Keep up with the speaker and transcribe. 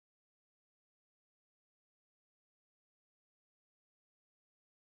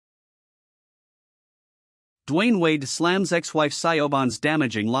Dwyane Wade slams ex-wife Siohvaugh's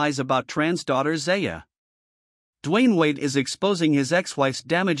damaging lies about trans daughter Zaya. Dwyane Wade is exposing his ex-wife's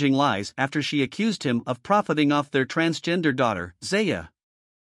damaging lies after she accused him of profiting off their transgender daughter, Zaya.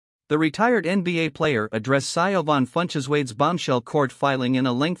 The retired NBA player addressed Siohvaughn Funches Wade's bombshell court filing in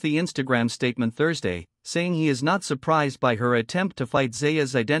a lengthy Instagram statement Thursday, saying he is not surprised by her attempt to fight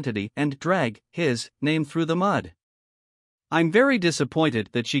Zaya's identity and drag his name through the mud. "I'm very disappointed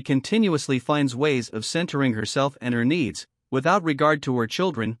that she continuously finds ways of centering herself and her needs, without regard to her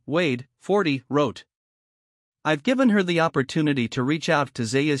children," Wade, 40, wrote. "I've given her the opportunity to reach out to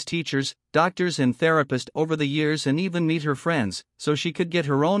Zaya's teachers, doctors and therapists over the years and even meet her friends, so she could get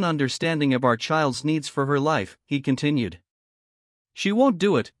her own understanding of our child's needs for her life," he continued. "She won't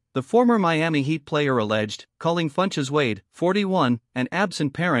do it," the former Miami Heat player alleged, calling Funches Wade, 41, an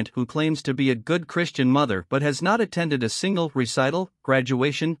absent parent who claims to be a good Christian mother but has not attended a single recital,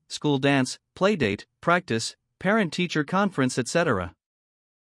 graduation, school dance, playdate, practice, parent-teacher conference, etc.